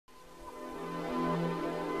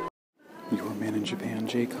Your man in Japan,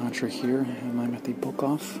 Jay Contra here, and I'm at the Book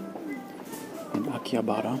Off in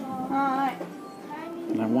Akihabara.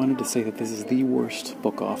 And I wanted to say that this is the worst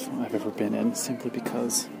Book Off I've ever been in, simply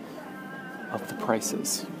because of the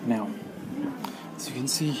prices. Now, as you can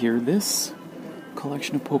see here, this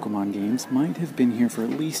collection of Pokemon games might have been here for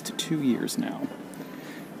at least 2 years now.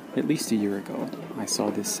 At least a year ago, I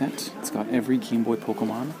saw this set. It's got every Game Boy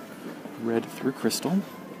Pokemon, red through crystal.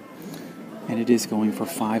 And it is going for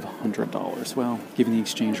 $500. Well, given the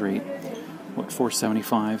exchange rate, what,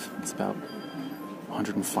 $4.75? It's about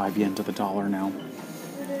 105 yen to the dollar now.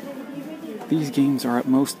 These games are at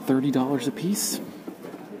most $30 a piece.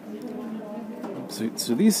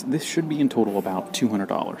 So this should be in total about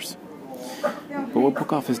 $200. But what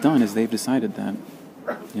Book Off has done is they've decided that,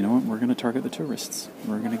 you know what, we're going to target the tourists.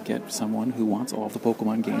 We're going to get someone who wants all the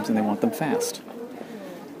Pokemon games and they want them fast.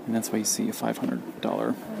 And that's why you see a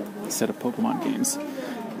 $500 set of Pokemon games.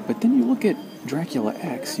 But then you look at Dracula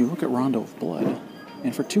X, you look at Rondo of Blood,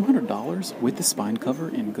 and for $200 with the spine cover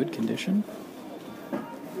in good condition,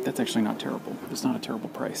 that's actually not terrible. It's not a terrible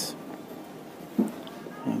price.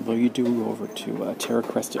 And though you do go over to Terra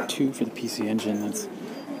Crested 2 for the PC Engine, that's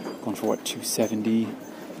going for what, $270?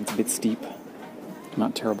 It's a bit steep.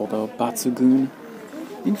 Not terrible though. Batsugun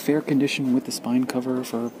in fair condition with the spine cover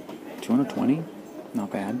for $220. Not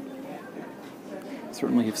bad.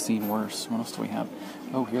 Certainly have seen worse. What else do we have?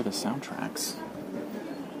 Oh, here are the soundtracks.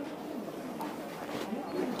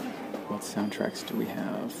 What soundtracks do we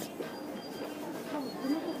have?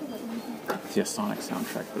 See a Sonic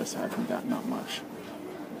soundtrack, but aside from that, not much.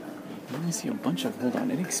 Let me see a bunch of, hold on,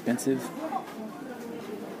 inexpensive.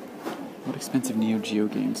 What expensive Neo Geo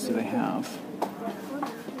games do they have?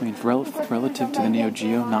 I mean, relative to the Neo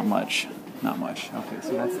Geo, not much. Not much. Okay,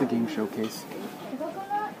 so that's the game showcase.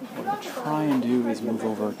 What I'll try and do is move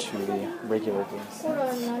over to the regular game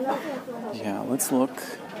sets. Yeah, let's look.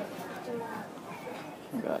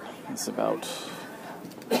 It's about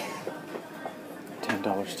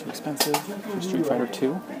 $10 too expensive for Street Fighter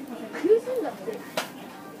 2.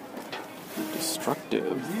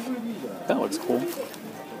 Destructive. That looks cool.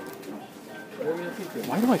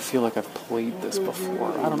 Why do I feel like I've played this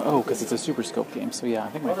before? I don't know. Oh, because it's a Super Scope game. So yeah, I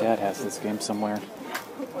think my dad has this game somewhere.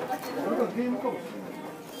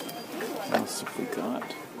 What else have we got?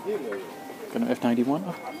 Got an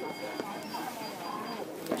F91?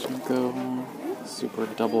 Jinko, Super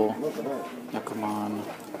Double, Yakuman.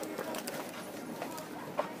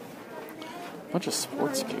 Bunch of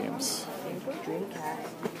sports games.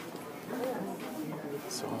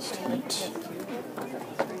 Exhaust Heat.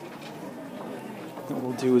 What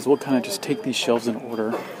we'll do is we'll kind of just take these shelves in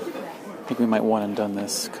order. I think we might one and done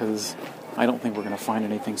this, because I don't think we're going to find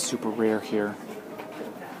anything super rare here.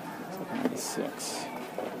 96.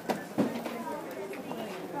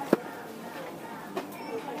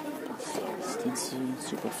 Stensu,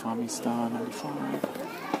 Super Famista, 95.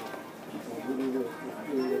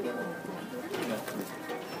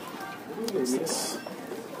 What's this?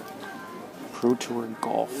 Pro Tour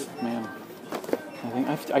Golf. Man,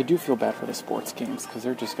 I do feel bad for the sports games, because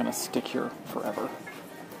they're just going to stick here forever.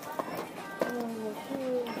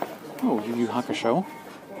 Oh, Yu Yu Hakusho?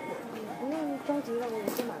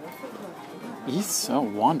 Ys? Oh,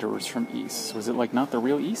 Wanderers from Ys. Was it like not the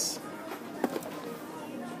real Ys?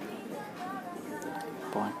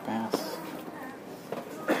 Black Bass.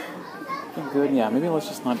 Good, yeah, maybe let's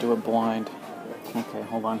just not do it blind. Okay,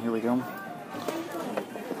 hold on, here we go.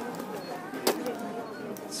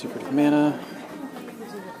 Super Mana.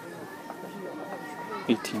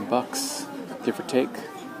 $18, give or take.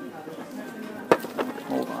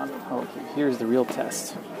 Hold on. Okay, here's the real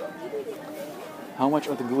test. How much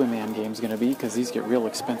are the Guiman games going to be? Because these get real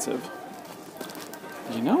expensive.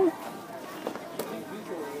 You know?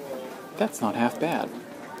 That's not half bad.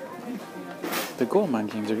 The Goemon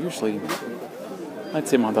games are usually, I'd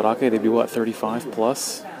say Mandarake, they'd be what, 35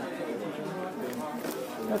 plus?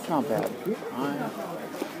 That's not bad.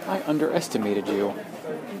 I underestimated you.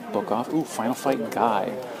 Book Off. Ooh, Final Fight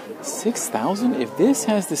Guy. 6,000? If this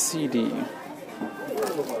has the CD...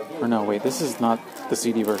 Or no, wait, this is not the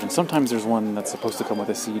CD version. Sometimes there's one that's supposed to come with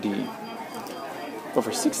a CD. But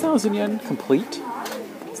for 6,000 yen complete,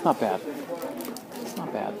 it's not bad. It's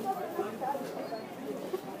not bad.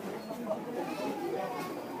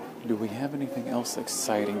 Do we have anything else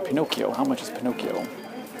exciting? Pinocchio. How much is Pinocchio?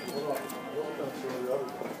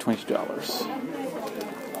 $22.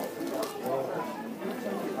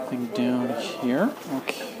 Thing down here.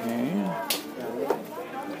 Okay.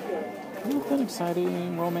 Not that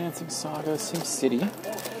exciting. Romancing Saga, SimCity.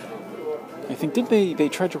 I think, they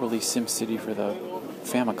tried to release SimCity for the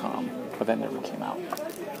Famicom, but that never came out.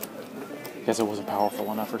 guess it wasn't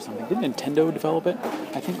powerful enough or something. Did Nintendo develop it?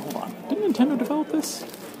 I think, hold on. Did Nintendo develop this?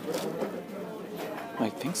 I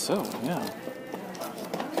think so, yeah.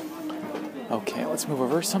 Okay, let's move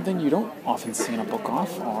over. Something you don't often see in a book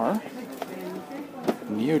off are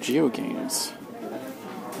Neo Geo games.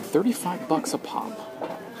 $35 a pop.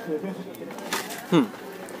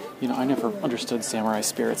 You know, I never understood Samurai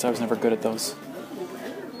Spirits. I was never good at those.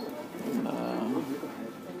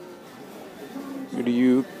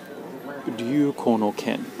 Ryu Kono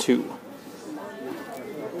Ken 2.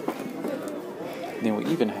 Then we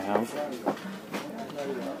even have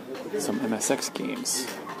some MSX games.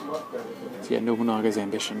 So yeah, Nobunaga's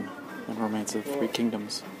Ambition and Romance of the Three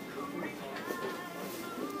Kingdoms.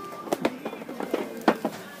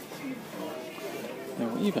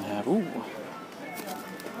 Then we even have,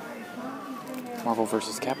 Marvel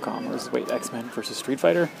vs. Capcom. Wait, X-Men versus Street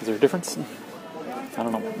Fighter? Is there a difference? I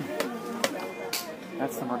don't know.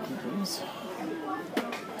 That's the marquee games.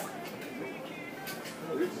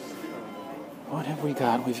 What have we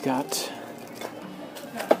got?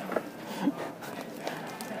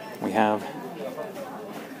 We have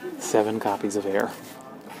 7 copies of Air.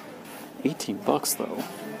 $18 though.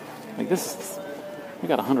 Like this is, we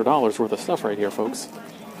got $100 worth of stuff right here, folks.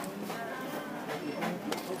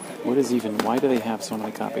 Why do they have so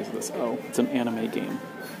many copies of this? Oh, it's an anime game.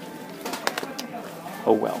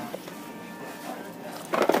 Oh well.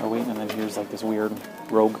 Oh wait, and then here's like this weird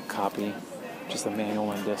rogue copy. Just a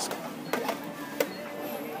manual and disc.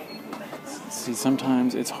 See,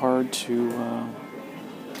 sometimes it's hard to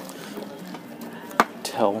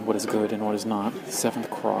tell what is good and what is not. Seventh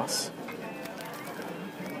Cross.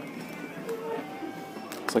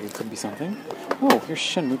 Looks like it could be something. Oh, here's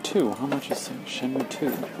Shenmue 2. How much is Shenmue 2?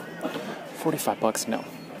 $45. No.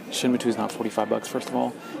 Shenmue 2 is not $45, first of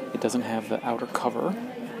all. It doesn't have the outer cover.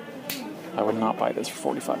 I would not buy this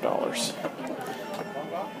for $45.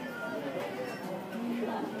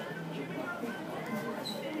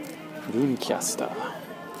 Runekasta.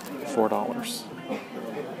 $4.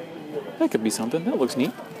 That could be something. That looks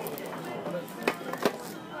neat.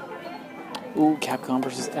 Ooh, Capcom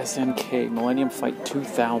vs. SNK. Millennium Fight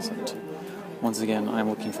 2000. Once again,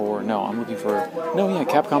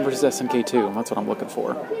 Capcom vs. SNK 2. That's what I'm looking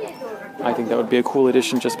for. I think that would be a cool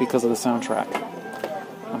addition just because of the soundtrack.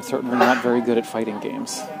 I'm certainly not very good at fighting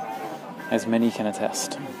games, as many can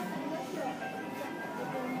attest.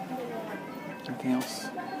 Anything else?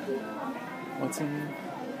 What's in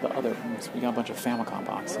the other ones? We got a bunch of Famicom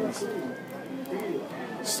boxes.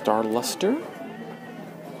 Star Luster?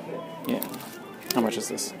 Yeah. How much is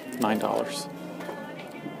this? $9.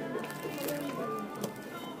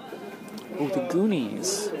 Oh, the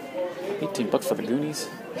Goonies. $18 for the Goonies.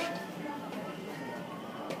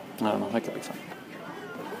 I don't know, that could be fun.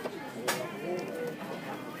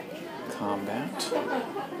 Combat.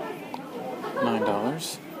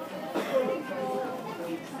 $9.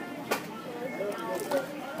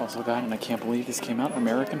 Also got, and I can't believe this came out,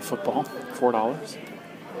 American Football. $4.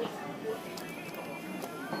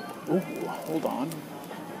 Ooh, hold on.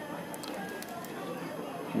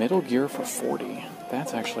 Metal Gear for $40.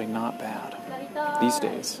 That's actually not bad these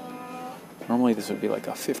days. Normally this would be like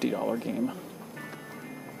a $50 game.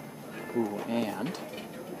 Ooh, and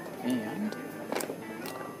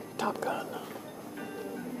Top Gun.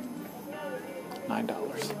 $9.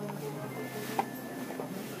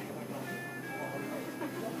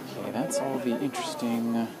 Okay, that's all the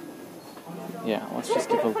interesting... Yeah, let's just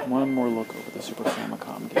give one more look over the Super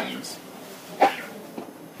Famicom games.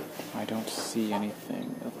 I don't see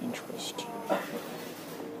anything of interest.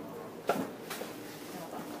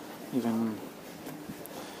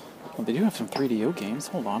 Well, they do have some 3DO games.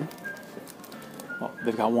 Hold on. Well,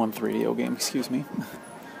 they've got one 3DO game, excuse me.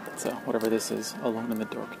 So, whatever this is, Alone in the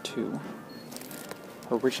Dark 2.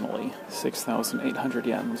 Originally, 6,800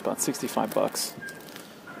 yen. It was about $65.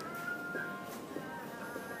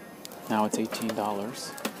 Now it's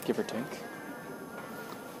 $18, give or take.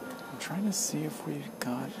 I'm trying to see if we've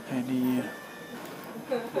got any...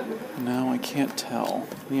 No, I can't tell.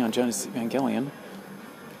 Neon Genesis Evangelion.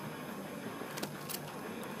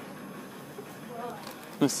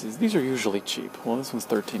 These are usually cheap. Well, this one's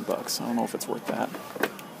 $13. I don't know if it's worth that.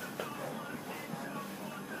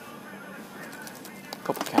 A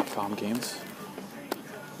couple Capcom games.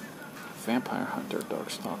 Vampire Hunter,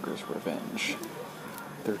 Darkstalker's Revenge.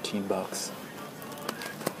 $13.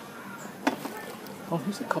 Oh,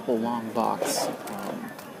 here's a couple long box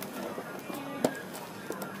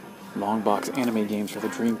anime games for the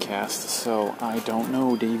Dreamcast. So I don't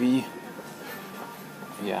know, Davey.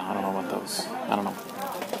 Yeah, I don't know about those. I don't know.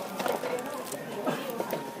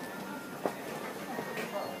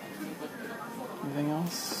 Anything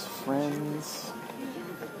else? Friends.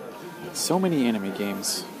 So many anime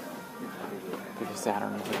games for the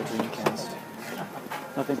Saturn and for the Dreamcast.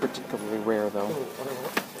 Nothing particularly rare, though.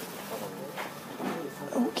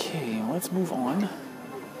 Okay, let's move on.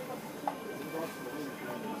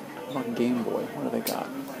 On Game Boy, what do they got?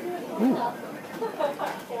 Ooh.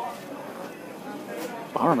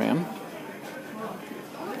 Bomberman.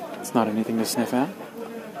 It's not anything to sniff at.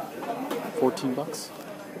 $14.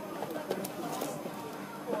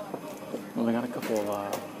 Well, they got a couple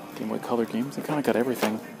of Game Boy Color games. They kind of got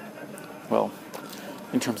everything. Well,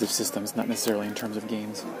 in terms of systems, not necessarily in terms of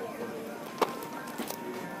games.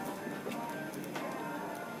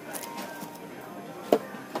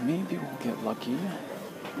 Maybe we'll get lucky.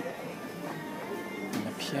 In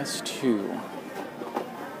the PS2.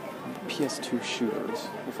 PS2 shooters.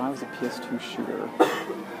 If I was a PS2 shooter,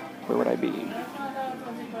 where would I be?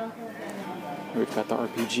 We've got the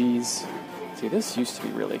RPGs. See, this used to be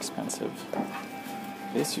really expensive.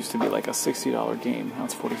 This used to be like a $60 game. Now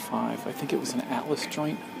it's $45. I think it was an Atlas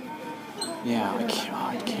joint. Yeah,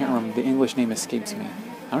 I can't remember. The English name escapes me.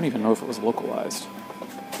 I don't even know if it was localized.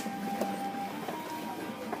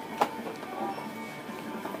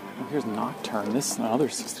 Oh, here's Nocturne. This is another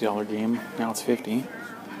 $60 game. Now it's $50.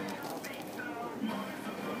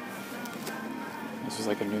 This was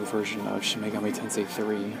like a new version of Shin Megami Tensei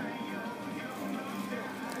 3.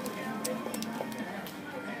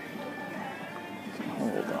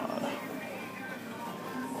 Hold on.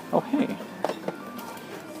 Oh, hey.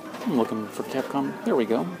 I'm looking for Capcom. There we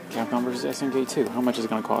go. Capcom vs. SNK 2. How much is it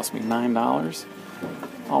going to cost me? $9?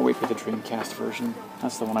 I'll wait for the Dreamcast version.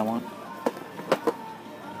 That's the one I want.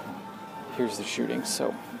 Here's the shooting.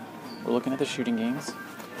 So, we're looking at the shooting games.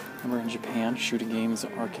 Remember, in Japan, shooting games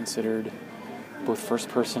are considered both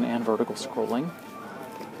first-person and vertical scrolling.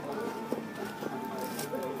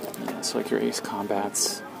 Yeah, so like your Ace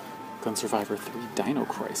Combats, Gun Survivor 3, Dino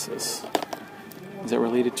Crisis. Is that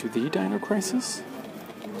related to the Dino Crisis?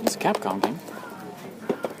 It's a Capcom game.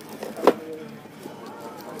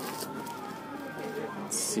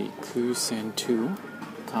 Let's see, Kusen 2,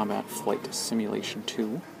 Combat Flight Simulation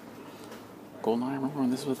 2. GoldenEye, I remember when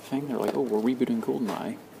this was a thing? They were like, oh, we're rebooting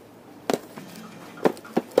GoldenEye.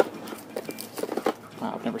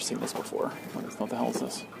 Wow, I've never seen this before. What the hell is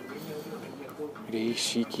this?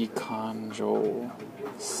 Reishiki Kanjo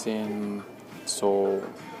Sen So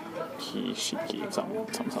Kishiki.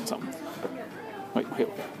 Something. Wait.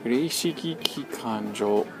 Reishiki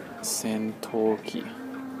Kanjo Sentoki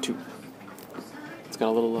 2. It's got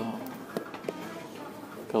a little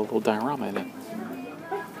diorama in it.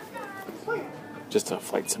 Just a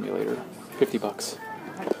flight simulator. $50.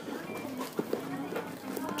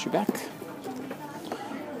 Put you back.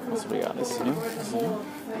 What we got? This is new?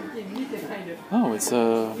 Oh, it's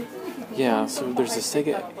yeah, so there's a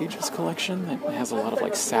Sega Ages collection that has a lot of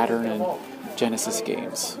like Saturn and Genesis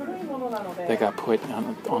games that got put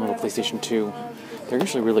on the PlayStation 2. They're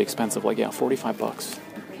usually really expensive, like, yeah, $45.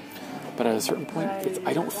 But at a certain point,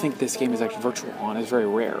 I don't think this game is actually virtual on. It's very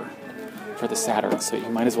rare for the Saturn, so you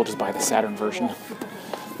might as well just buy the Saturn version.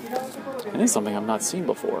 And it's something I've not seen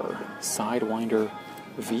before. Sidewinder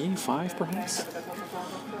V5, perhaps?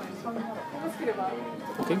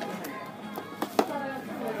 Okay.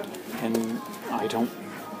 And I don't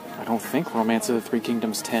think Romance of the Three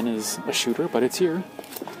Kingdoms 10 is a shooter, but it's here.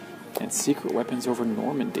 And Secret Weapons over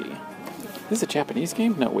Normandy. This is a Japanese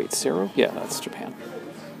game? No, wait, Sero? Yeah, that's Japan.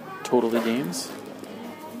 Totally Games.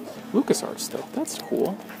 LucasArts, though. That's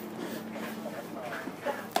cool.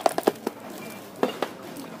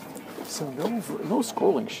 So no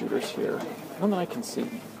scrolling shooters here. None that I can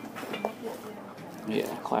see.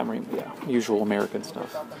 Yeah, clamoring, yeah, usual American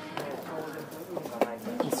stuff.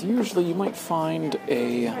 It's usually, you might find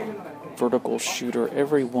a vertical shooter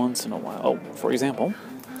every once in a while. Oh, for example,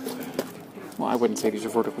 well, I wouldn't say these are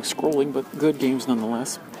vertically scrolling, but good games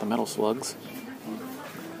nonetheless. The Metal Slugs.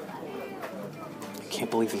 I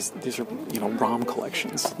can't believe these are, ROM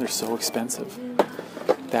collections. They're so expensive.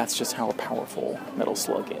 That's just how powerful Metal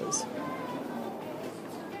Slug is.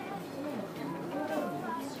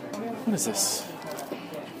 What is this?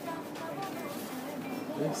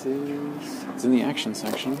 It's in the action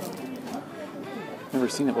section. Never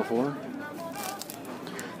seen it before.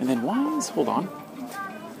 And then hold on.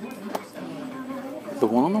 The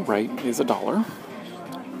one on the right is $1.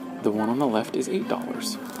 The one on the left is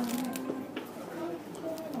 $8.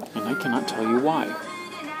 And I cannot tell you why.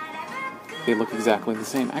 They look exactly the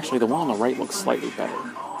same. Actually, the one on the right looks slightly better.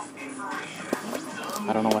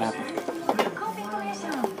 I don't know what happened.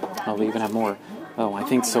 Oh, they even have more. Oh, I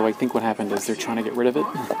think so. I think what happened is they're trying to get rid of it.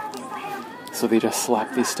 So they just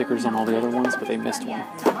slapped these stickers on all the other ones, but they missed one.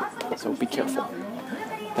 So be careful.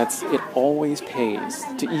 It always pays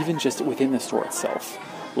to, even just within the store itself,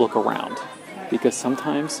 look around. Because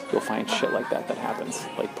sometimes you'll find shit like that happens.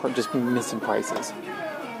 Like just missing prices.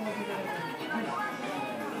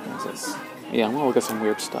 What's this? Yeah, I'm gonna look at some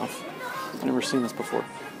weird stuff. I've never seen this before.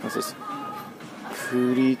 What's this?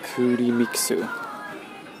 Kuri Mixu.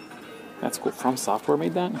 That's cool. From Software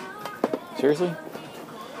made that? Seriously?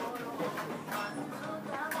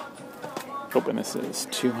 Oh, and this is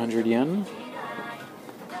 200 yen.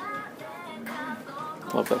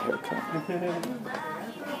 Love that haircut.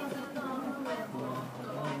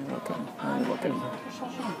 Looking.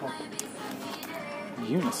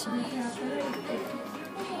 Unison.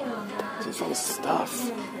 This is all this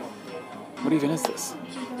stuff. What even is this?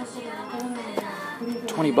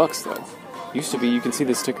 $20 though. Used to be, you can see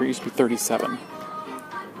the sticker, used to be $37.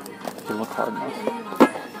 If you look hard enough.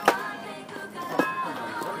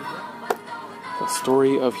 The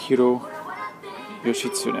story of Hiro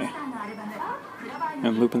Yoshitsune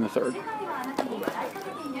and Lupin III.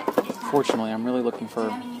 Fortunately, I'm really looking for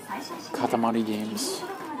Katamari games,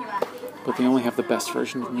 but they only have the best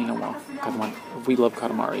version of Ninawa. Katamari. We love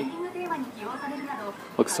Katamari.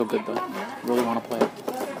 Looks so good though. Really want to play it.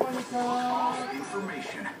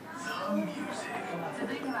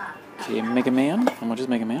 Okay, Mega Man. How much is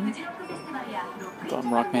Mega Man?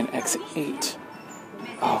 Rockman X8.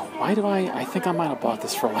 Oh, why do I think I might have bought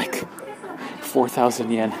this for like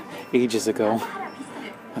 4,000 yen ages ago.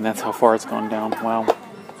 And that's how far it's gone down. Wow.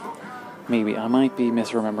 Maybe. I might be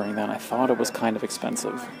misremembering that. I thought it was kind of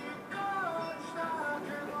expensive.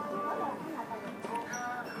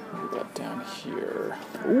 What we got down here?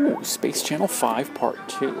 Ooh, Space Channel 5 Part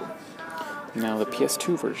 2. Now, the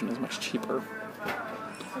PS2 version is much cheaper.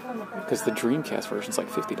 Because the Dreamcast version is like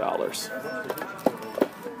 $50.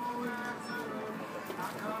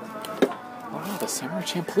 Wow, the Samurai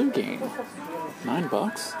Champloo game.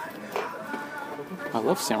 $9. I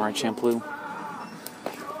love Samurai Champloo.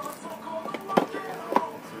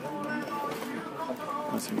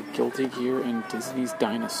 There's some Guilty Gear and Disney's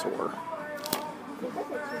Dinosaur.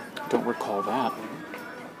 Don't recall that.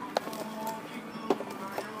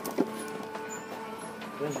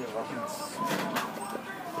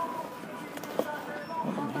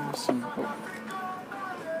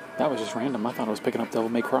 That was just random. I thought I was picking up Devil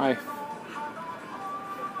May Cry.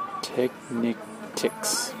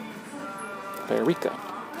 Technics by Erika.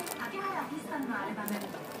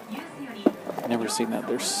 Never seen that.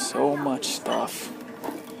 There's so much stuff.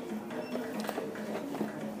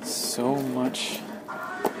 So much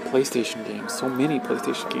PlayStation games. So many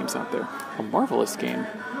PlayStation games out there. A Marvelous game.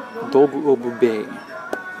 Dogu Obube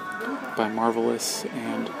by Marvelous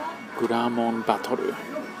and Guramon Batoru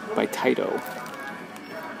by Taito.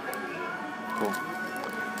 Cool.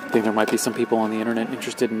 I think there might be some people on the internet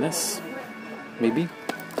interested in this. Maybe.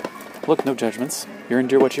 Look, no judgments. You're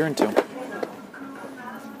into what you're into.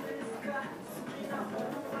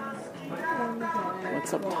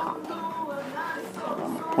 What's up top? I'm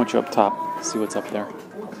gonna point you up top. See what's up there.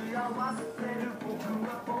 Oh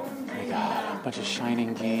my god, a bunch of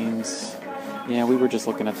Shining games. Yeah, we were just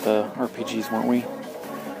looking at the RPGs, weren't we?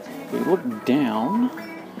 We look down.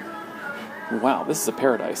 Wow, this is a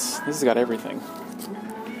paradise. This has got everything.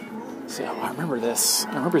 So, I remember this.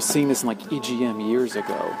 I remember seeing this in like EGM years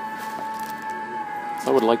ago. So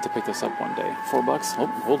I would like to pick this up one day. $4? Oh,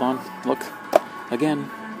 hold on. Look. Again.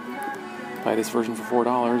 Buy this version for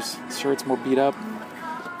 $4. Sure, it's more beat up.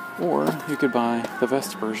 Or you could buy the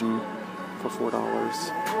Vest version for $4.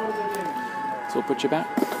 So we'll put you back.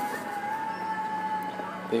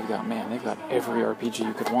 They've got every RPG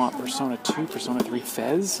you could want. Persona 2, Persona 3,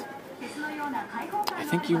 Fez. I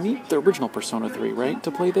think you need the original Persona 3, right,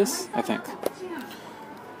 to play this? I think.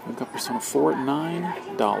 We've got Persona 4 at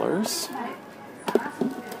 $9.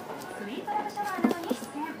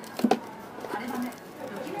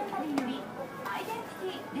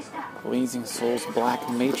 Blazing Souls Black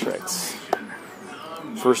Matrix.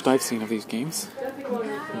 First I've seen of these games.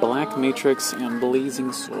 Black Matrix and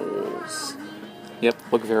Blazing Souls. Yep,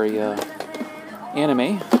 look very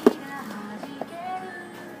anime.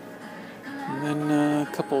 And then a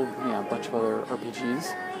bunch of other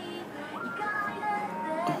RPGs.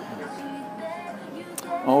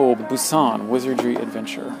 Oh, Busan Wizardry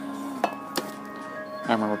Adventure.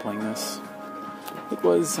 I remember playing this. It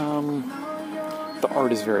was, the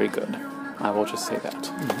art is very good. I will just say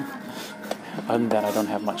that. Other than that, I don't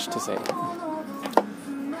have much to say.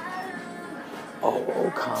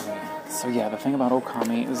 Oh, Okami. So yeah, the thing about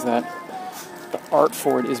Okami is that the art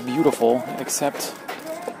for it is beautiful, except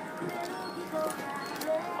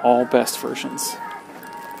All best versions.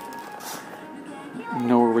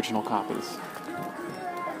 No original copies.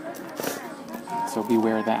 So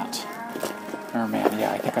beware that. Oh man,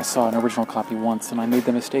 yeah, I think I saw an original copy once and I made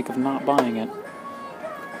the mistake of not buying it.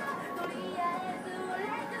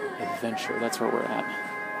 Adventure, that's where we're at.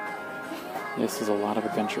 This is a lot of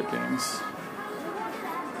adventure games.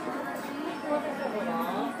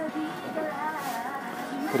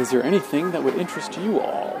 But is there anything that would interest you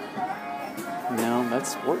all? No,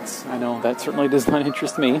 that's sports. I know, that certainly does not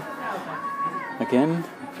interest me. Again,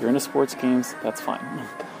 if you're into sports games, that's fine.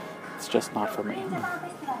 It's just not for me.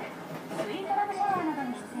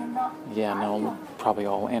 Yeah, no, probably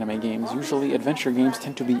all anime games. Usually adventure games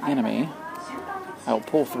tend to be anime. I'll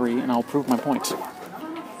pull 3 and I'll prove my point.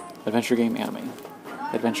 Adventure game, anime.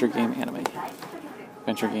 Adventure game, anime.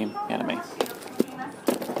 Adventure game, anime.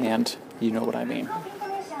 And you know what I mean.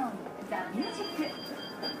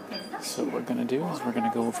 So what we're going to do is we're going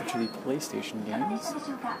to go over to the PlayStation games,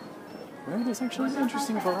 where there's actually an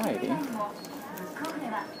interesting variety.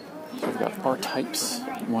 So we've got R-Types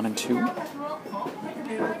 1 and 2. Well,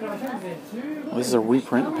 this is a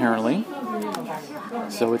reprint, apparently.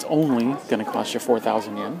 So it's only going to cost you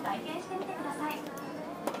 4,000 yen.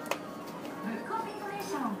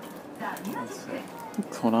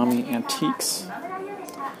 Konami Antiques.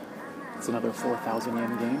 It's another 4,000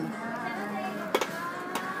 yen game.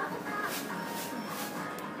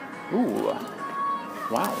 Ooh.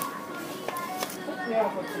 Wow.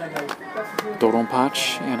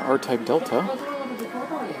 Doronpachi and R-Type Delta.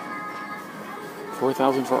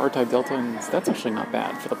 4,000 for R-Type Delta, and that's actually not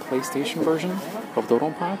bad. For the PlayStation version of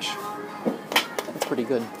Doronpachi, that's pretty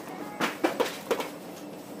good.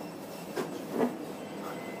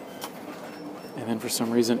 And then for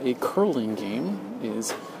some reason, a curling game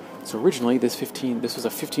is... So originally, this was a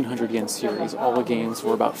 1,500 yen series. All the games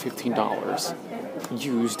were about $15.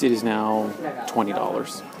 Used, it is now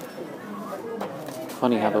 $20.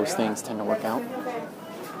 Funny how those things tend to work out.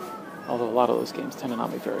 Although a lot of those games tend to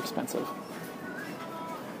not be very expensive.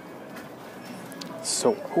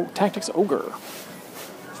 So, Tactics Ogre.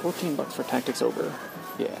 $14 for Tactics Ogre.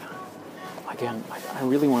 Yeah. Again, I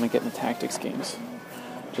really want to get into Tactics games.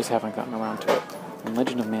 Just haven't gotten around to it. And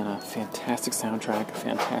Legend of Mana, fantastic soundtrack,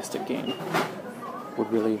 fantastic game. I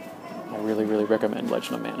really recommend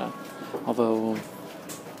Legend of Mana. Although,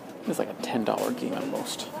 it's like a $10 game at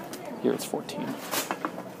most. Here it's $14.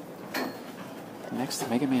 Next,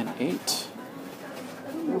 Mega Man 8.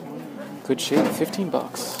 Good shape,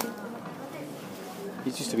 $15.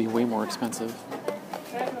 These used to be way more expensive.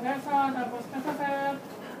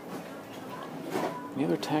 Any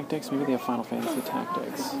other Tactics? Maybe they have Final Fantasy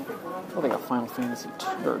Tactics. Oh, they got Final Fantasy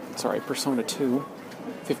 2, Persona 2.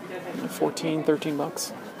 14,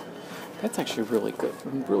 $13. That's actually really good.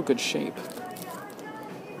 Real good shape.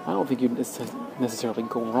 I don't think you'd necessarily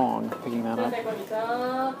go wrong picking that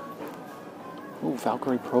up. Ooh,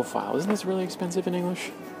 Valkyrie Profile. Isn't this really expensive in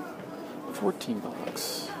English?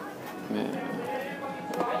 $14. Man.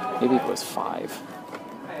 Maybe it was 5.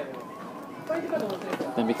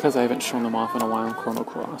 Then because I haven't shown them off in a while, Chrono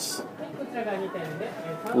Cross.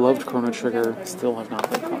 Loved Chrono Trigger, still have not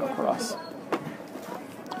played Chrono Cross.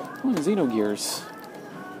 Oh, and Xenogears.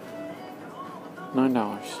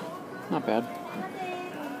 $9. Not bad.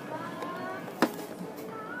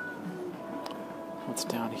 What's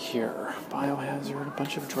down here? Biohazard, a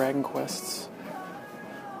bunch of Dragon Quests.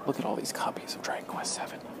 Look at all these copies of Dragon Quest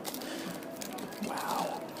 7.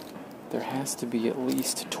 Wow. There has to be at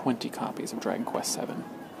least 20 copies of Dragon Quest 7.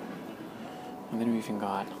 And then we've even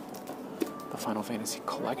got the Final Fantasy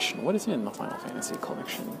Collection. What is in the Final Fantasy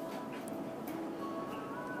Collection?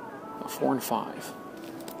 4 and 5.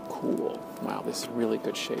 Cool. Wow, this is really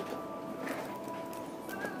good shape.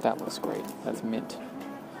 That looks great. That's mint.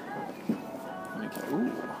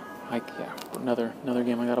 Ooh. Yeah, another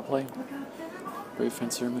game I gotta play. Brave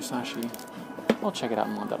Fencer Musashi. I'll check it out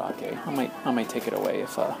in Mandarake. I might take it away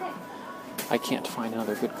if I can't find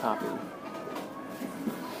another good copy.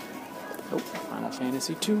 Oh, Final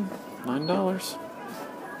Fantasy 2, $9.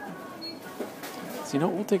 So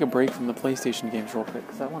we'll take a break from the PlayStation games real quick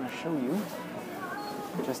because I want to show you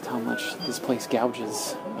just how much this place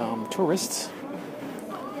gouges tourists.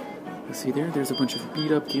 You see there's a bunch of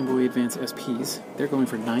beat-up Game Boy Advance SPs. They're going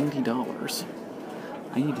for $90.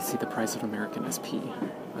 I need to see the price of American SP.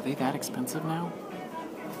 Are they that expensive now?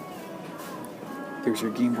 There's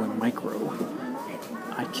your Game Boy Micro.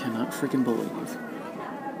 I cannot freaking believe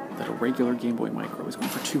that a regular Game Boy Micro is going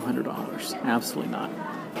for $200. Absolutely not.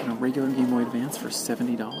 And a regular Game Boy Advance for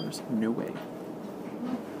 $70? No way.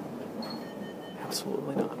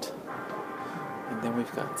 Absolutely not. And then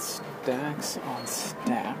we've got stacks on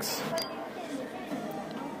stacks.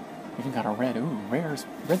 We even got a red. Ooh, rare's.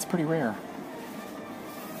 Red's pretty rare.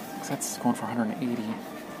 That's going for 180.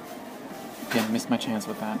 Again, missed my chance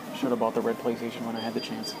with that. Should have bought the red PlayStation when I had the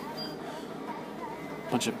chance.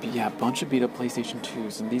 Bunch of beat up PlayStation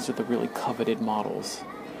 2s, and these are the really coveted models.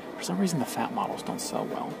 For some reason, the fat models don't sell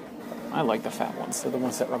well. I like the fat ones. They're the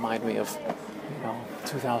ones that remind me of,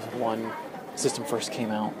 2001 System first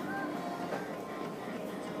came out.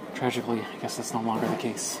 Tragically, I guess that's no longer the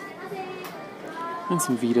case. And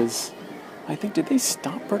some Vitas. I think, did they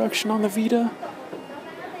stop production on the Vita?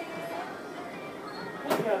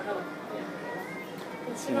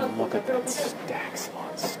 Let's see, look at that. Stacks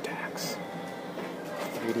on stacks.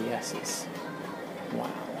 3DSs.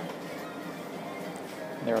 Wow.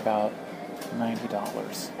 They're about $90.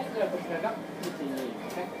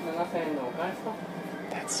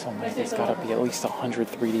 That's so many. There's got to be at least 100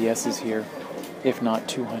 3DSs here, if not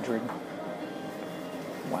 200.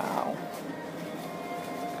 Wow.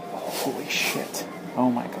 Holy shit.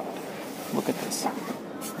 Oh my god. Look at this.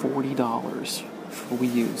 $40 for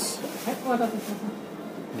Wii U's.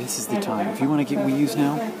 This is the time. If you want to get Wii U's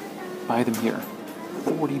now, buy them here.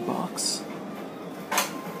 $40.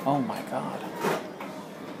 Oh my god.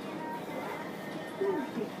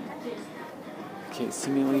 Okay,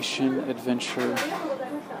 simulation, adventure.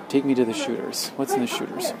 Take me to the shooters. What's in the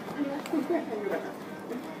shooters? We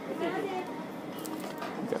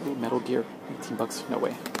got Metal Gear. $18. No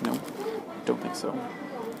way. No. Don't think so.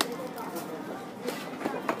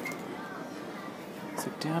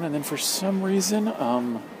 Sit down, and then for some reason,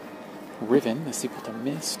 Riven, the sequel to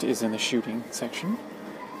Myst, is in the shooting section.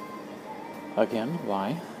 Again,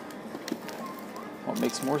 why? What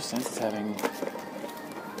makes more sense is having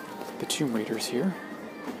the Tomb Raiders here.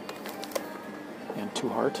 And Two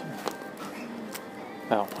Heart.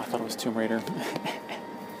 Oh, I thought it was Tomb Raider.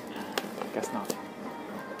 Guess not.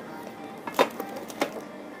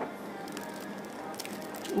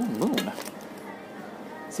 Ooh, Moon.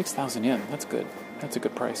 6,000 yen. That's good. That's a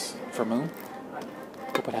good price for Moon.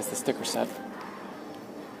 Hope it has the sticker set.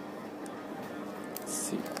 Let's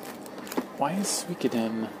see. Why is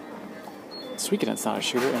Suikoden? Suikoden's not a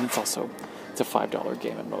shooter, and it's a $5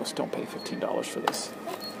 game at most. Don't pay $15 for this.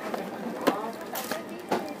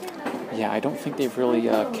 Yeah, I don't think they've really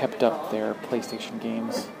kept up their PlayStation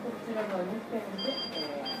games.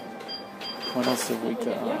 What else have we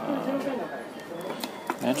got?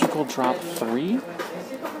 Magical Drop 3?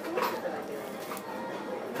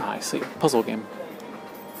 Ah, I see. Puzzle game.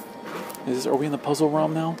 Are we in the puzzle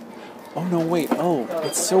realm now? Oh, no, wait. Oh,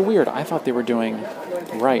 it's so weird. I thought they were doing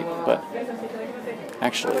right, but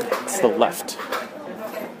actually, it's the left.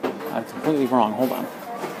 I'm completely wrong. Hold on.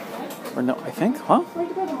 Or no, I think? Huh?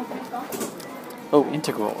 Oh,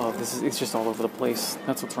 Integral. Oh, it's just all over the place.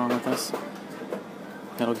 That's what's wrong with this.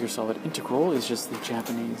 Metal Gear Solid Integral is just the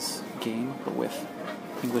Japanese game, but with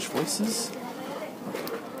English voices.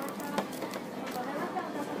 Okay.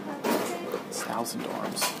 It's 1,000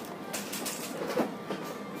 Arms.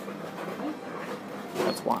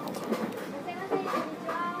 That's wild.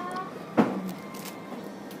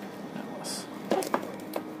 That was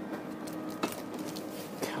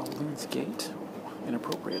Kowloon's Gate.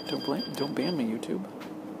 Inappropriate. Don't ban me, YouTube.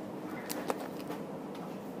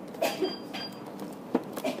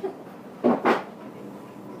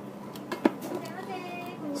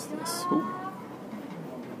 What's this? Ooh.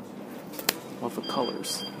 Love the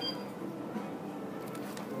colors.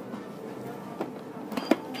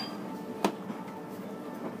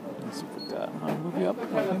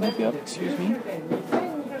 Move you up, excuse me.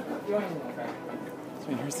 So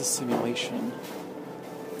here's the simulation.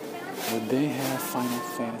 Would they have Final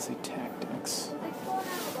Fantasy Tactics?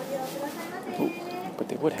 Oh, but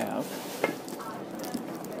they would have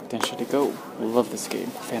Densha to Go. Love this game.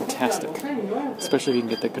 Fantastic. Especially if you can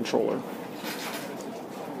get the controller.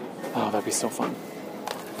 Oh, that'd be so fun.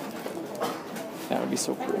 That would be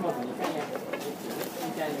so cool.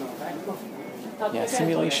 Yeah,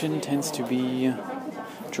 simulation tends to be...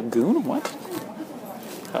 Dragoon? What?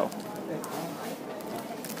 Oh.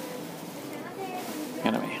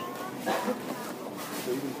 Anime.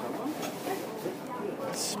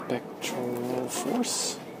 Spectral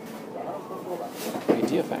Force?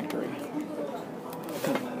 Idea Factory.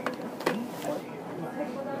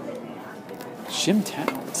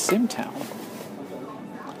 Simtown.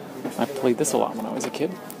 I played this a lot when I was a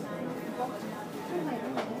kid.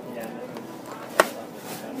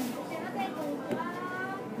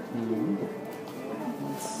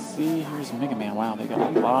 Here's Mega Man. Wow, they got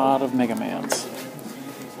a lot of Mega Mans.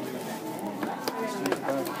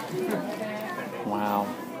 Wow.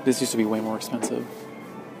 This used to be way more expensive.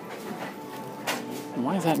 And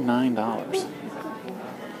why is that $9?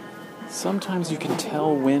 Sometimes you can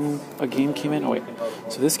tell when a game came in. Oh wait,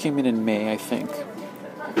 so this came in May, I think.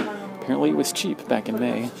 Apparently it was cheap back in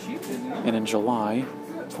May. And in July,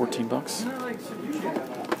 $14.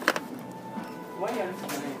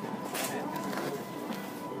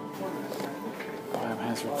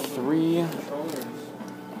 Biohazard 3.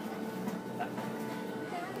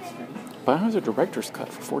 Biohazard Director's Cut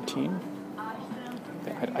for 14.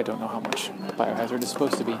 I don't know how much Biohazard is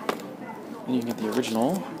supposed to be. And you can get the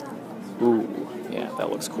original. Ooh, yeah,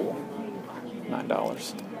 that looks cool.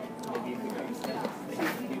 $9.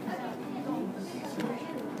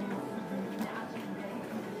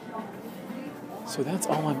 So that's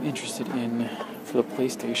all I'm interested in for the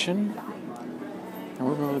PlayStation. I'm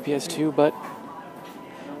moving over to the PS2, but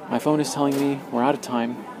my phone is telling me we're out of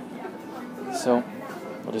time. So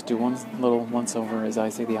I'll just do one little once-over as I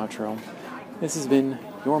say the outro. This has been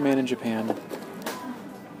your man in Japan,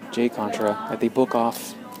 Jay Contra, at the Book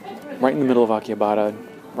Off, right in the middle of Akihabara,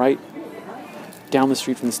 right down the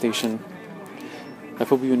street from the station. I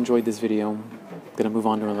hope you enjoyed this video. I'm going to move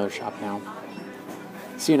on to another shop now.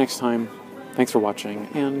 See you next time. Thanks for watching,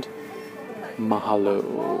 and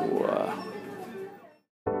mahalo.